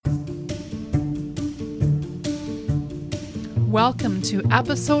Welcome to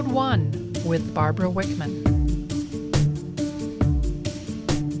Episode 1 with Barbara Wickman.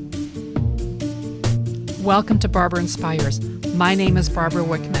 Welcome to Barbara Inspires. My name is Barbara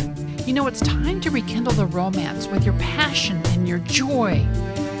Wickman. You know, it's time to rekindle the romance with your passion and your joy.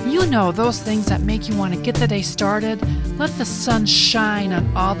 You know, those things that make you want to get the day started. Let the sun shine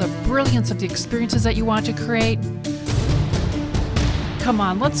on all the brilliance of the experiences that you want to create. Come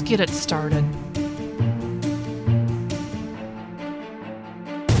on, let's get it started.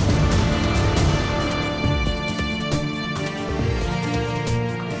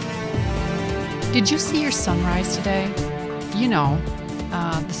 Did you see your sunrise today? You know,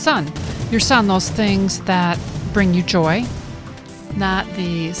 the sun. Your sun, those things that bring you joy, not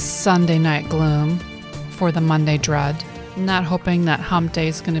the Sunday night gloom for the Monday dread, not hoping that hump day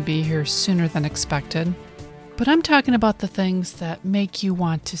is going to be here sooner than expected. But I'm talking about the things that make you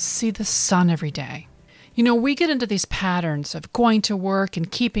want to see the sun every day. You know, we get into these patterns of going to work and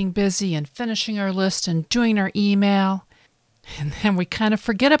keeping busy and finishing our list and doing our email. And then we kind of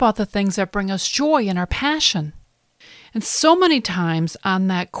forget about the things that bring us joy and our passion. And so many times on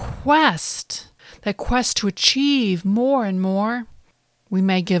that quest to achieve more and more, we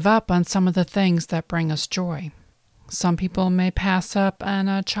may give up on some of the things that bring us joy. Some people may pass up on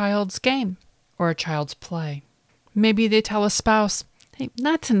a child's game or a child's play. Maybe they tell a spouse, hey,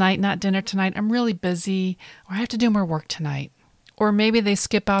 not tonight, not dinner tonight, I'm really busy, or I have to do more work tonight. Or maybe they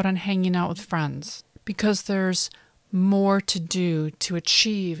skip out on hanging out with friends because there's more to do to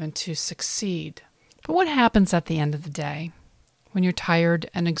achieve and to succeed. But what happens at the end of the day when you're tired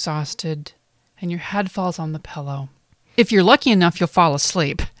and exhausted and your head falls on the pillow? If you're lucky enough, you'll fall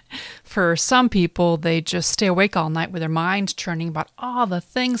asleep. For some people, they just stay awake all night with their minds churning about all the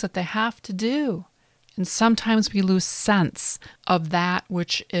things that they have to do. And sometimes we lose sense of that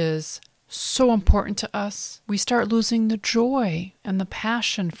which is so important to us. We start losing the joy and the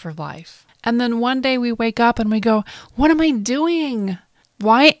passion for life. And then one day we wake up and we go, what am I doing?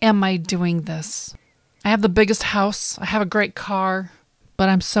 Why am I doing this? I have the biggest house, I have a great car, but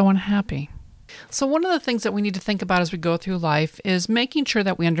I'm so unhappy. So one of the things that we need to think about as we go through life is making sure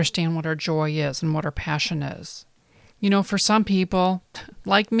that we understand what our joy is and what our passion is. You know, for some people,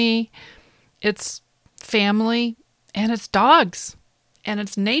 like me, it's family and it's dogs and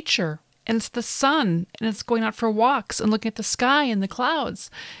it's nature and it's the sun and it's going out for walks and looking at the sky and the clouds.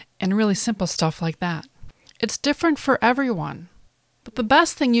 And really simple stuff like that. It's different for everyone. But the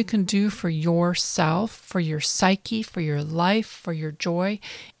best thing you can do for yourself, for your psyche, for your life, for your joy,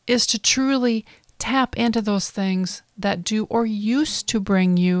 is to truly tap into those things that do or used to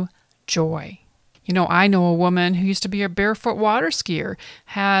bring you joy. You know, I know a woman who used to be a barefoot water skier,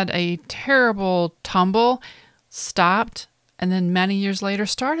 had a terrible tumble, stopped, and then many years later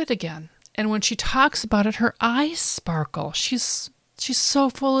started again. And when she talks about it, her eyes sparkle. She's so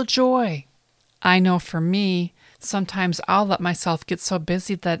full of joy. I know for me, sometimes I'll let myself get so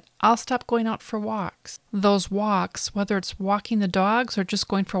busy that I'll stop going out for walks. Those walks, whether it's walking the dogs or just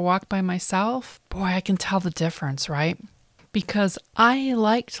going for a walk by myself, boy, I can tell the difference, right? Because I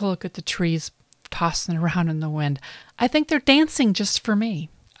like to look at the trees tossing around in the wind. I think they're dancing just for me.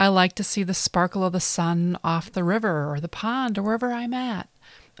 I like to see the sparkle of the sun off the river or the pond or wherever I'm at.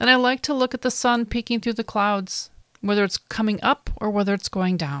 And I like to look at the sun peeking through the clouds, whether it's coming up or whether it's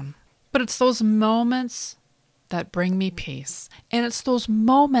going down. But it's those moments that bring me peace. And it's those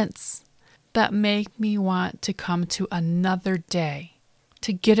moments that make me want to come to another day,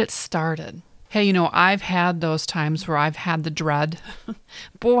 to get it started. Hey, you know, I've had those times where I've had the dread.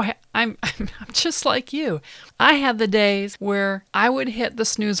 Boy, I'm just like you. I had the days where I would hit the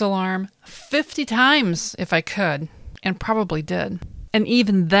snooze alarm 50 times if I could, and probably did. And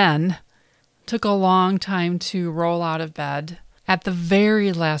even then, took a long time to roll out of bed at the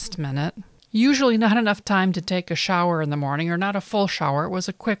very last minute. Usually not enough time to take a shower in the morning, or not a full shower. It was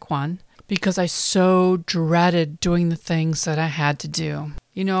a quick one because I so dreaded doing the things that I had to do.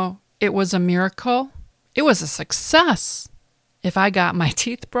 You know, it was a miracle. It was a success if I got my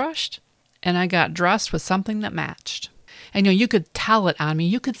teeth brushed and I got dressed with something that matched. And you know, you could tell it on me.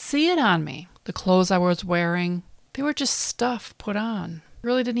 You could see it on me. The clothes I was wearing, they were just stuff put on. I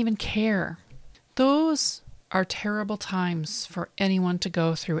really didn't even care. Those are terrible times for anyone to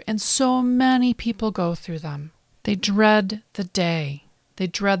go through, and so many people go through them. They dread the day. They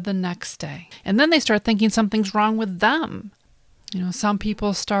dread the next day. And then they start thinking something's wrong with them. You know, some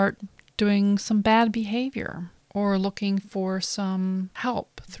people start doing some bad behavior or looking for some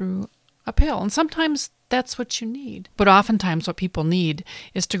help through a pill. And sometimes that's what you need. But oftentimes what people need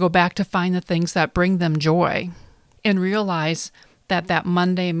is to go back to find the things that bring them joy and realize that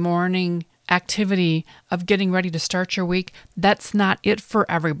Monday morning activity of getting ready to start your week, that's not it for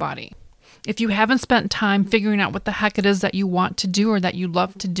everybody. If you haven't spent time figuring out what the heck it is that you want to do or that you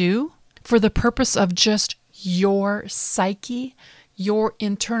love to do for the purpose of just your psyche, your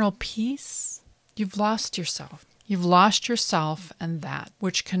internal peace, you've lost yourself. You've lost yourself and that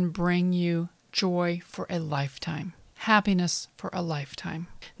which can bring you joy for a lifetime, happiness for a lifetime.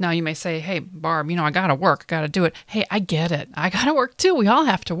 Now you may say, hey, Barb, I got to work, got to do it. Hey, I get it. I got to work too. We all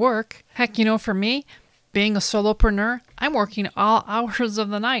have to work. Heck, for me, being a solopreneur, I'm working all hours of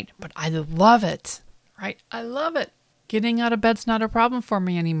the night, but I love it, right? I love it. Getting out of bed's not a problem for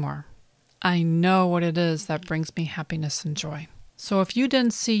me anymore. I know what it is that brings me happiness and joy. So if you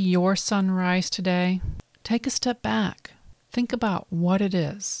didn't see your sunrise today, take a step back. Think about what it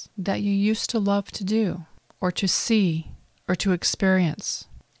is that you used to love to do or to see or to experience.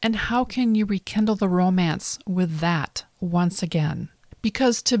 And how can you rekindle the romance with that once again?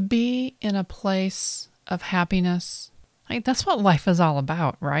 Because to be in a place of happiness, that's what life is all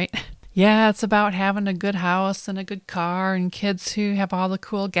about, right? Yeah, it's about having a good house and a good car and kids who have all the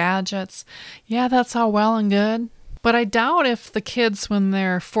cool gadgets. Yeah, that's all well and good. But I doubt if the kids, when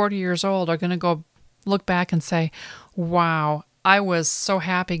they're 40 years old, are going to go look back and say, wow, I was so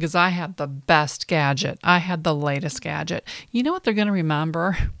happy because I had the best gadget. I had the latest gadget. You know what they're going to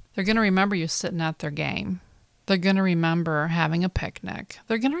remember? They're going to remember you sitting at their game. They're going to remember having a picnic.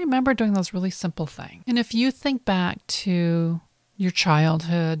 They're going to remember doing those really simple things. And if you think back to your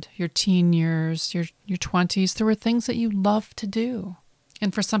childhood, your teen years, your 20s, there were things that you loved to do.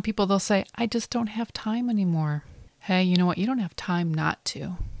 And for some people, they'll say, I just don't have time anymore. Hey, you know what? You don't have time not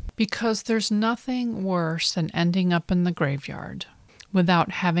to. Because there's nothing worse than ending up in the graveyard without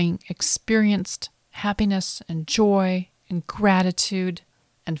having experienced happiness and joy and gratitude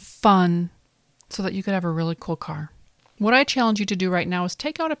and fun so that you could have a really cool car. What I challenge you to do right now is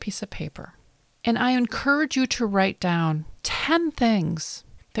take out a piece of paper and I encourage you to write down 10 things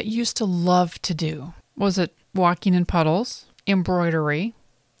that you used to love to do. Was it walking in puddles, embroidery,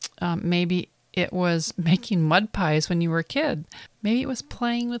 maybe it was making mud pies when you were a kid. Maybe it was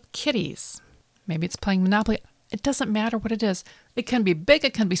playing with kitties. Maybe it's playing Monopoly. It doesn't matter what it is. It can be big,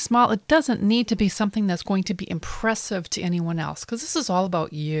 it can be small. It doesn't need to be something that's going to be impressive to anyone else because this is all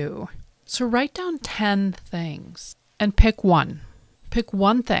about you. So write down 10 things and pick one. Pick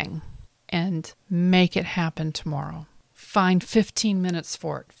one thing and make it happen tomorrow. Find 15 minutes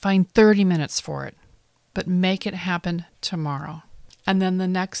for it. Find 30 minutes for it. But make it happen tomorrow. And then the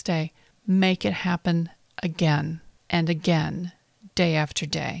next day, make it happen again and again, day after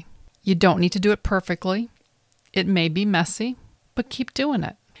day. You don't need to do it perfectly. It may be messy, but keep doing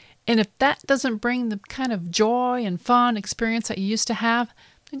it. And if that doesn't bring the kind of joy and fun experience that you used to have,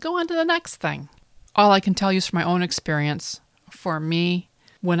 then go on to the next thing. All I can tell you is from my own experience. For me,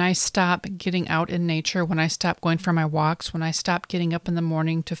 when I stop getting out in nature, when I stop going for my walks, when I stop getting up in the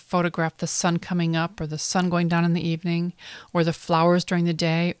morning to photograph the sun coming up or the sun going down in the evening or the flowers during the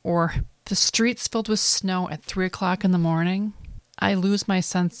day or the streets filled with snow at 3 o'clock in the morning, I lose my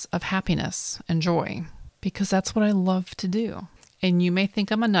sense of happiness and joy because that's what I love to do. And you may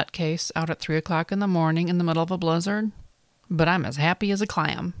think I'm a nutcase out at 3 o'clock in the morning in the middle of a blizzard, but I'm as happy as a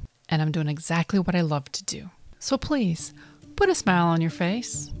clam and I'm doing exactly what I love to do. So please, put a smile on your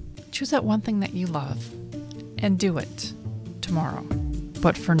face, choose that one thing that you love, and do it tomorrow.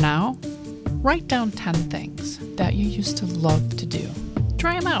 But for now, write down 10 things that you used to love to do.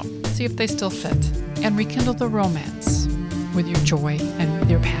 Try them out, see if they still fit, and rekindle the romance with your joy and with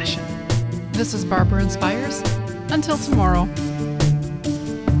your passion. This is Barbara Inspires. Until tomorrow.